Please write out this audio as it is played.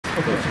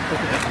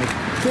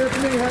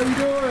Tiffany, how you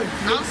doing?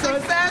 I'm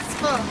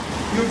successful.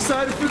 You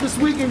excited for this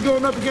weekend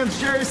going up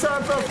against Jerry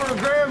Seinfeld for a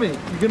Grammy?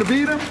 You gonna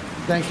beat him?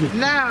 Thank you.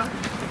 No.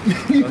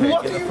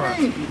 What do you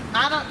mean?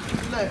 I don't,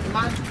 look,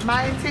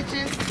 my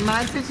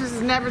intentions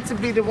is never to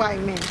be the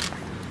white man.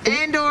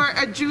 And or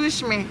a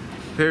Jewish man.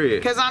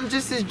 Period. Because I'm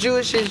just as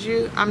Jewish as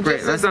you. I'm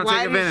Great. just as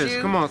white as you.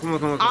 Come on.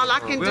 All I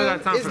can do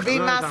is be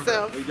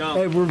myself.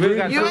 Hey, we're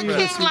rooting You a for you.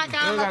 king like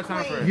I'm a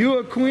queen. You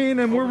a queen,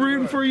 and we're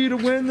rooting for you to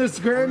win this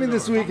Grammy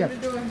this weekend.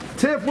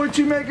 Tiff, what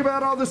you make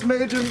about all this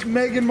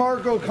Meghan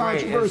Markle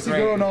controversy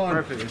going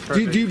on? Do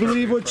you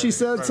believe what she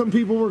said? Some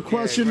people were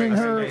questioning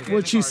her,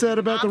 what she said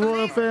about the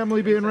royal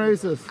family being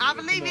racist. I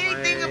believe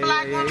anything a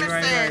black woman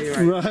says.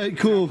 Right,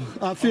 cool.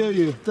 I feel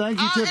you.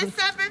 Thank you, Tiff.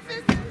 Except if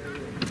it's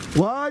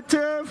What,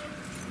 Tiff?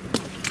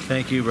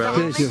 Thank you, bro.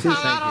 the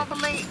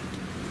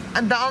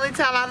only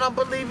time I don't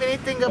believe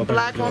anything a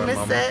black woman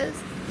says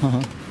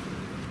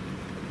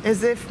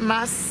is if the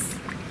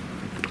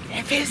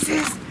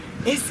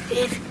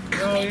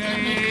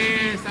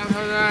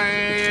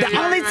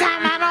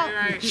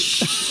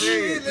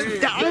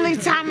only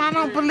time I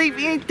don't believe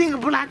anything a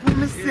black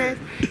woman says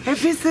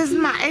if it says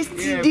my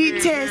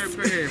STD test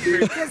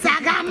because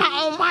I got my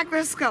own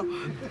microscope.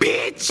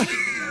 Bitch!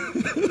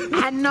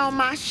 I know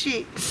my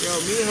shit.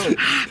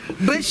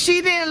 But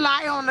she didn't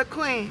lie on the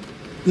queen.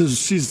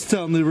 She's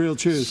telling the real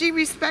truth. She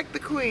respect the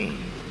queen.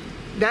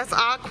 That's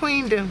our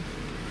queendom.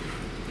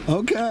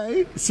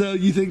 Okay, so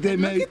you think they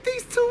Look at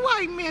these two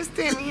white men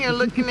standing here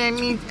looking at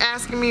me,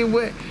 asking me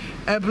what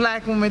a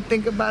black woman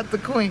think about the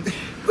queen.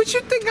 What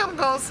you think I'm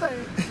gonna say?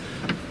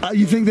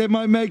 You think they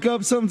might make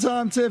up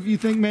sometime, Tiff? You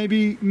think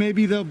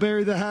maybe they'll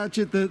bury the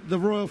hatchet, the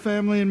royal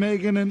family and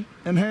Meghan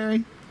and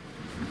Harry?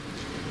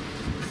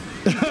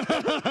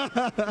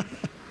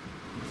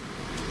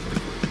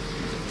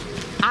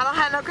 I don't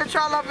have no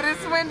control over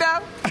this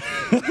window.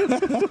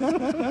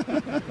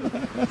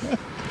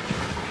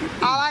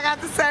 All I got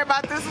to say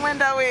about this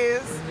window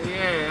is...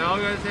 Yeah, all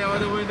I got to say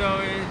about the window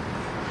is...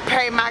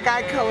 Pay my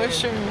Geico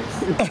insurance.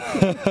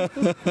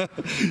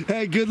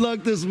 Hey, good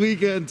luck this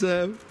weekend,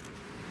 Tim.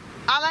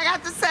 All I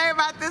got to say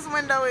about this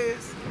window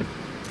is...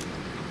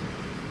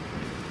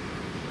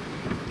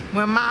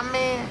 When my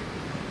man...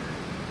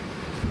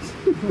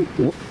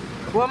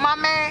 When my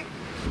man...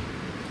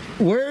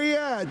 Where you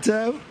at,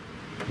 Tim?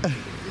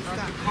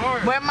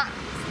 When my...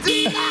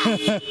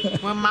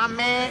 When my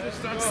man...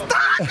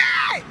 Stop it!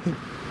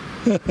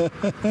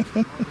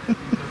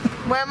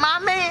 When my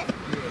man...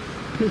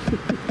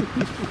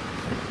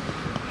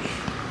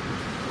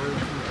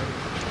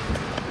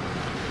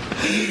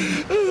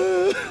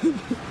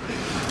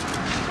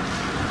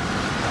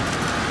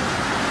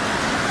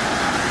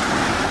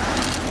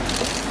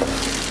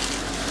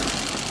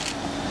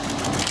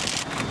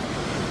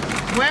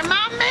 When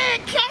my man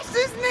catch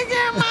this nigga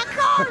in my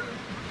car,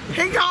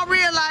 he gonna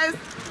realize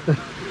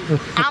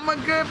I'm a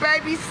good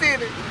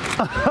babysitter.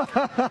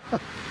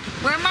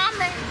 When my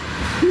man...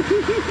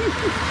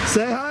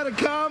 Say hi to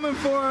Common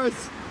for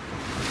us.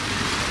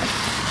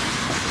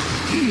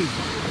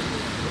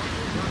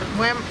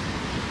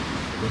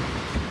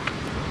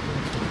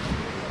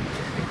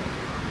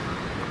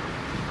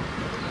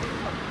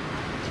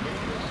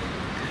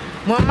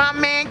 When my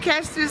man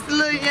catch this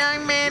little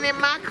young man in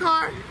my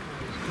car,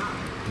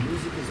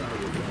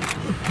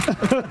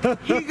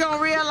 he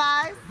gonna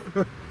realize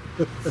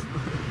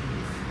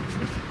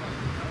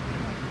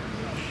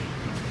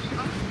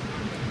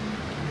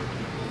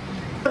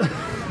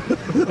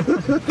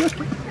just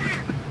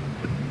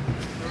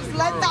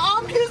let the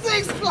all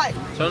music play.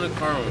 Turn the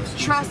car on.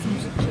 Trust me.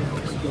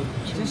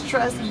 Just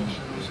trust me.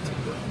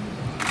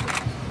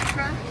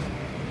 Trust me.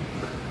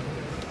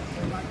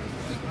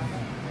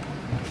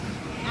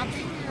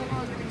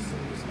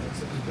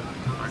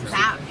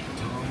 Stop.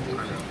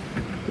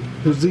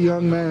 Who's the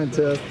young man,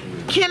 Tiff?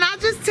 Can I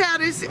just tell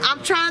this?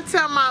 I'm trying to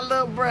tell my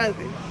little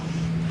brother.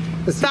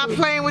 Stop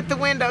playing with the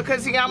window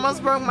because he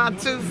almost broke my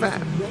tooth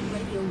out.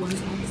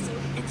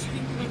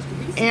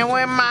 And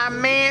when my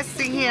man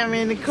see him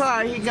in the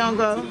car, he gonna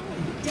go,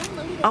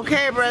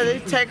 okay, brother,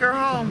 take her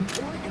home.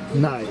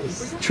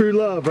 Nice. True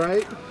love,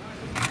 right?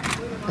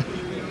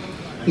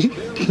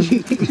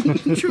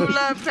 True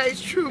love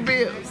pays true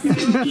bills.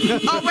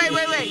 Oh,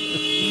 wait.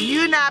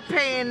 You not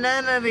paying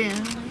none of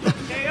them.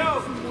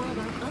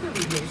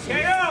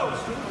 KO!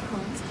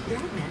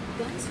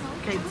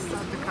 Okay,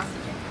 stop the car.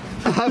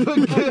 Have a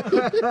good...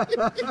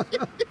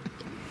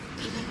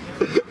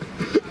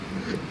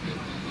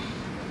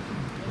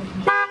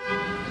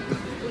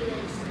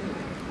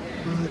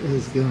 What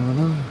is going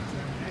on?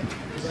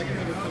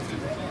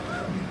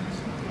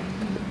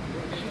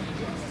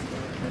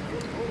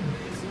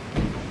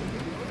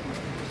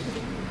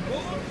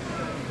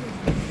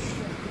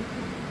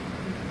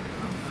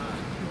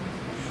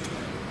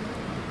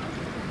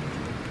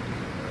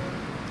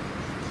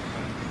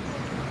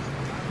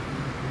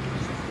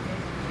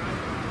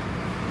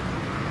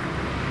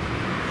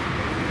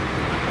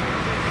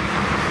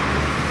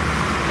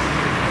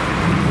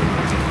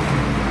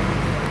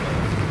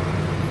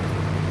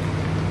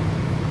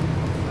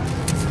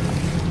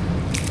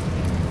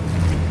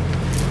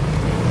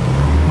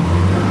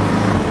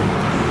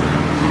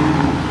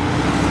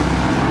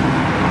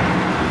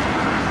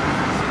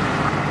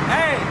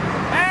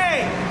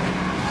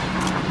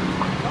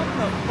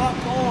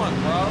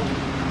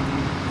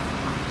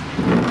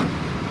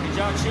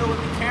 y'all chill with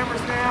the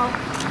cameras now.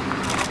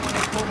 I'm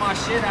gonna pull my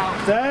shit out.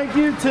 Thank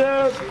you,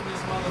 Tiff. Shoot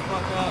this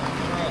motherfucker up.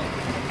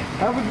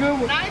 Have a good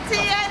one.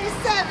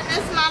 1987,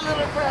 that's my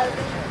little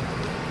brother.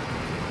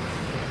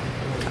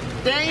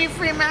 Daniel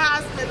Freeman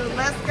Hospital,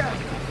 let's go.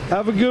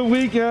 Have a good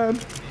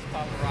weekend.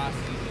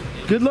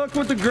 Good luck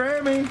with the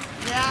Grammy.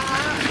 Yeah,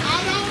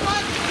 I don't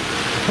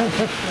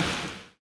want